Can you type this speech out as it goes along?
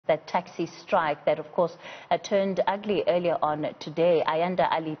that taxi strike that, of course, turned ugly earlier on today.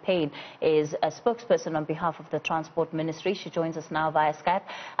 Ayanda-Allie Paine is a spokesperson on behalf of the Transport Ministry. She joins us now via Skype.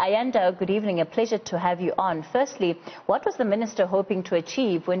 Ayanda, good evening. A pleasure to have you on. Firstly, what was the minister hoping to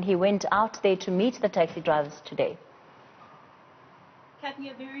achieve when he went out there to meet the taxi drivers today? Cathy,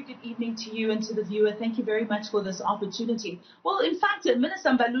 a very good evening to you and to the viewer. Thank you very much for this opportunity. Well, in fact, Minister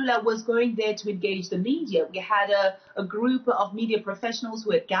Mbalula was going there to engage the media. We had a group of media professionals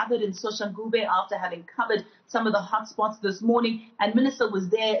who had gathered in Soshanguve after having covered some of the hotspots this morning, and Minister was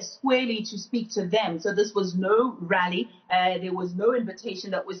there squarely to speak to them. So this was no rally. There was no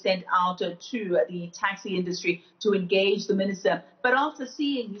invitation that was sent out to the taxi industry to engage the minister. But after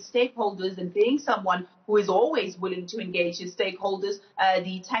seeing his stakeholders and being someone who is always willing to engage his stakeholders,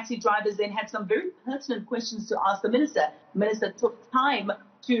 the taxi drivers then had some very pertinent questions to ask the minister. The minister took time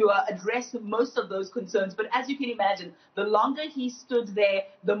to address most of those concerns. But as you can imagine, the longer he stood there,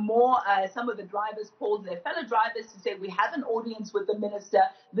 the more some of the drivers called their fellow drivers to say, we have an audience with the minister.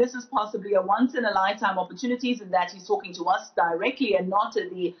 This is possibly a once-in-a-lifetime opportunity, and that he's talking to us directly and not to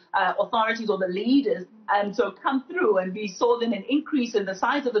the authorities or the leaders. And so come through, and we saw then an increase in the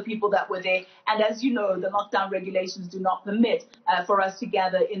size of the people that were there. And as you know, the lockdown regulations do not permit for us to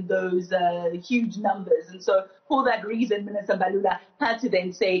gather in those huge numbers. And so for that reason, Minister Mbalula had to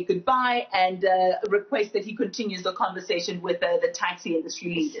then say goodbye and request that he continues the conversation with the taxi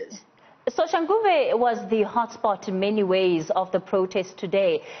industry leaders. Soshanguve was the hotspot in many ways of the protest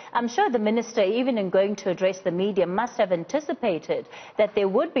today. I'm sure the minister, even in going to address the media, must have anticipated that there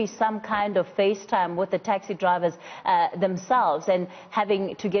would be some kind of FaceTime with the taxi drivers themselves and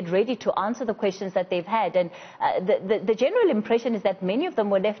having to get ready to answer the questions that they've had. And the general impression is that many of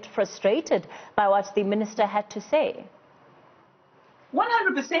them were left frustrated by what the minister had to say.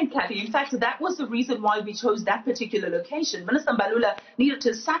 100%, Cathy. In fact, that was the reason why we chose that particular location. Minister Mbalula needed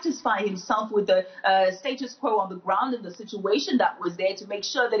to satisfy himself with the status quo on the ground and the situation that was there to make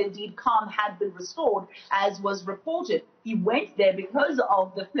sure that indeed calm had been restored, as was reported. He went there because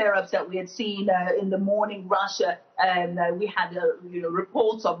of the flare-ups that we had seen in the morning rush. We had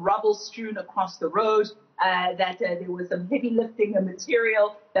reports of rubble strewn across the road. That there was some heavy lifting of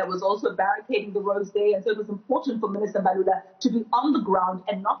material that was also barricading the roads there. And so it was important for Minister Mbalula to be on the ground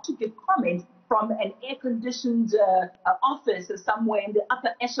and not to give comment from an air-conditioned office or somewhere in the upper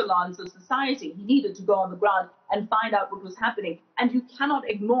echelons of society. He needed to go on the ground and find out what was happening. And you cannot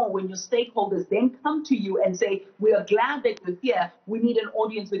ignore when your stakeholders then come to you and say, we are glad that you're here. We need an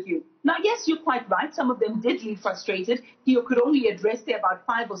audience with you. Now, yes, you're quite right. Some of them did leave frustrated. He could only address there about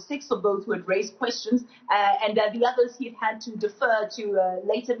 5 or 6 of those who had raised questions. And the others he had to defer to a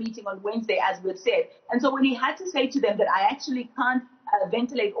later meeting on Wednesday, as we've said. And so when he had to say to them that I actually can't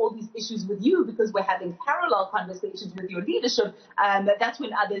ventilate all these issues with you because we're having parallel conversations with your leadership, that's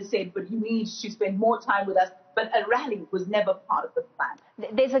when others said, but you need to spend more time with us. But a rally was never part of the plan.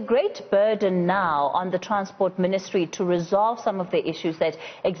 There's a great burden now on the Transport Ministry to resolve some of the issues that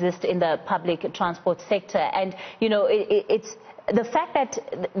exist in the public transport sector. And, you know, it's the fact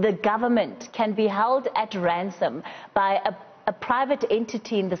that the government can be held at ransom by a private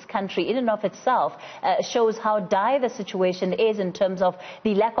entity in this country in and of itself shows how dire the situation is in terms of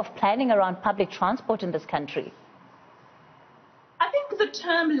the lack of planning around public transport in this country. I think the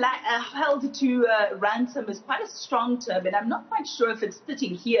term held to ransom is quite a strong term, and I'm not quite sure if it's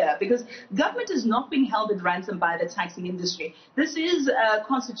fitting here, because government is not being held at ransom by the taxi industry. This is a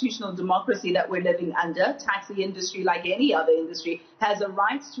constitutional democracy that we're living under. Taxi industry, like any other industry, has a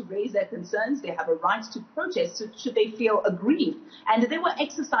right to raise their concerns. They have a right to protest should they feel aggrieved, and they were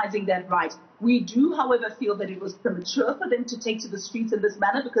exercising that right. We do, however, feel that it was premature for them to take to the streets in this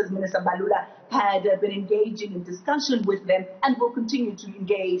manner because Minister Mbalula had been engaging in discussion with them and will continue to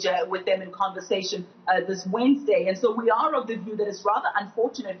engage with them in conversation this Wednesday. And so we are of the view that it's rather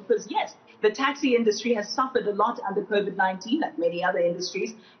unfortunate because, yes, the taxi industry has suffered a lot under COVID-19, like many other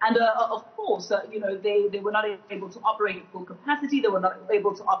industries. And of course, they were not able to operate at full capacity. They were not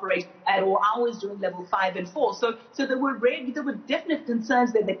able to operate at all hours during level 5 and 4. So there were definite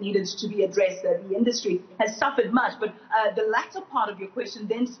concerns that needed to be addressed. The industry has suffered much. But the latter part of your question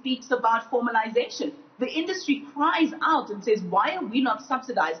then speaks about formalization. The industry cries out and says, why are we not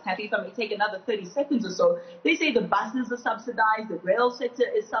subsidized? Cathy, if I may take another 30 seconds or so. They say the buses are subsidized, the rail sector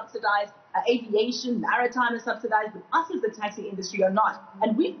is subsidized, aviation, maritime is subsidized, but us as the taxi industry are not.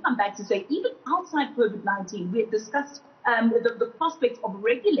 And we've come back to say, even outside COVID-19, we have discussed the prospect of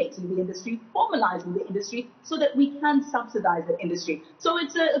regulating the industry, formalizing the industry, so that we can subsidize the industry. So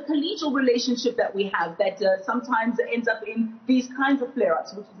it's a collegial relationship that we have that sometimes ends up in these kinds of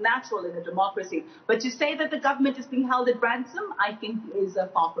flare-ups, which is natural in a democracy. But to say that the government is being held at ransom, I think is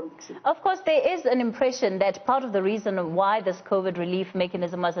far from the truth. Of course, there is an impression that part of the reason why this COVID relief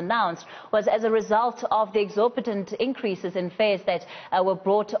mechanism was announced was as a result of the exorbitant increases in fares that were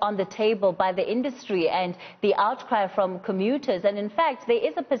brought on the table by the industry and the outcry from commuters. And in fact, there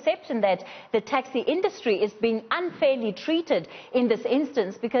is a perception that the taxi industry is being unfairly treated in this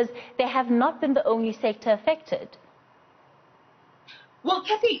instance because they have not been the only sector affected. Well,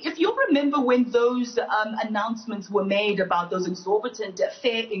 Cathy, if you remember when those announcements were made about those exorbitant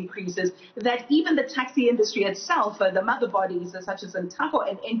fare increases, that even the taxi industry itself, the mother bodies such as SANTAGO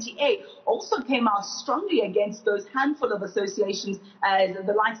and NTA, also came out strongly against those handful of associations,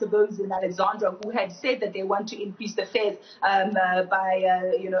 the likes of those in Alexandra, who had said that they want to increase the fares by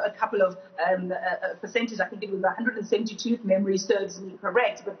a couple of percentage. I think it was 172, if memory serves me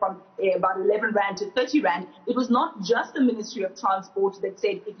correct, but from about 11 Rand to 30 Rand. It was not just the Ministry of Transport that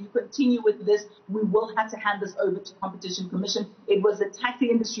said, if you continue with this, we will have to hand this over to Competition Commission. It was the taxi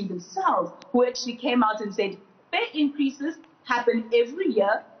industry themselves who actually came out and said, fare increases happen every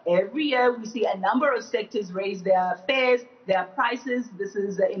year. Every year we see a number of sectors raise their fares, their prices. This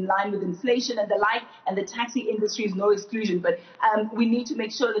is in line with inflation and the like, and the taxi industry is no exclusion. But we need to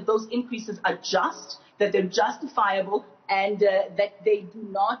make sure that those increases are just, that they're justifiable, and that they do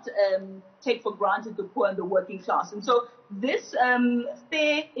not take for granted the poor and the working class. And so this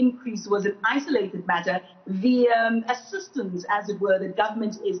fare increase was an isolated matter. The assistance, as it were, that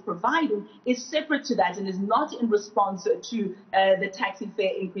government is providing is separate to that and is not in response to the taxi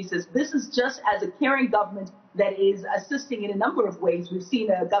fare increases. This is just as a caring government that is assisting in a number of ways. We've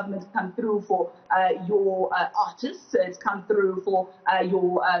seen a government come through for your artists. It's come through for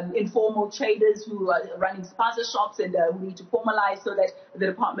your informal traders who are running spaza shops and who need to formalize so that the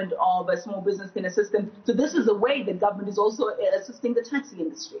Department of Small Business can assist them. So this is a way that government is also assisting the taxi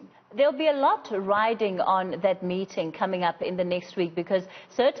industry. There'll be a lot riding on that meeting coming up in the next week, because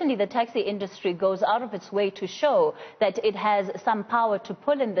certainly the taxi industry goes out of its way to show that it has some power to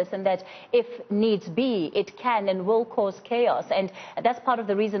pull in this, and that if needs be, it can and will cause chaos. And that's part of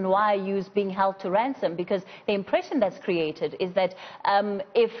the reason why IU is being held to ransom, because the impression that's created is that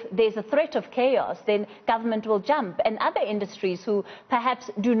if there's a threat of chaos, then government will jump, and other industries who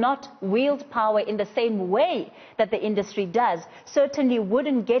perhaps do not wield power in the same way that the industry does certainly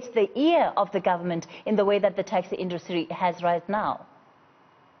wouldn't get the ear of the government in the way that the taxi industry has right now.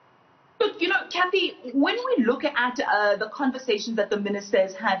 But, Cathy, when we look at the conversations that the minister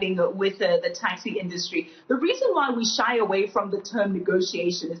is having with the taxi industry, the reason why we shy away from the term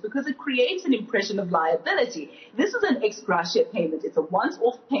negotiation is because it creates an impression of liability. This is an ex gratia payment. It's a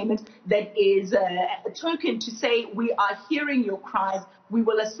once-off payment that is a token to say we are hearing your cries. We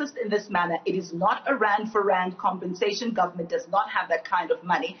will assist in this manner. It is not a rand-for-rand compensation. Government does not have that kind of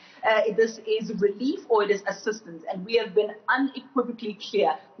money. This is relief or it is assistance. And we have been unequivocally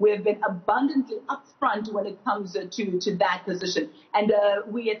clear. We have been abundantly upfront when it comes to that position. And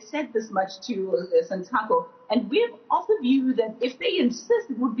we had said this much to SANTAGO. And we're of the view that if they insist,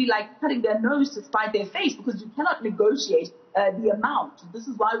 it would be like cutting their nose to spite their face, because you cannot negotiate the amount. This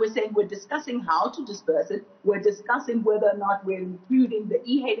is why we're saying we're discussing how to disperse it. We're discussing whether or not we're including the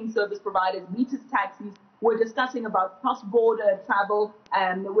e-hailing service providers, meters, taxis. We're discussing about cross-border travel,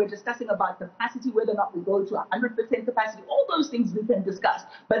 and we're discussing about capacity, whether or not we go to 100% capacity. All those things we can discuss,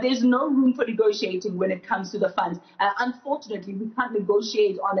 but there's no room for negotiating when it comes to the funds. Unfortunately, we can't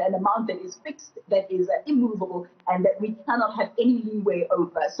negotiate on an amount that is fixed, that is immovable, and that we cannot have any leeway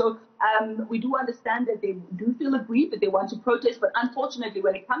over. So we do understand that they do feel aggrieved, that they want to protest, but unfortunately,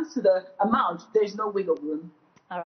 when it comes to the amount, there's no wiggle room.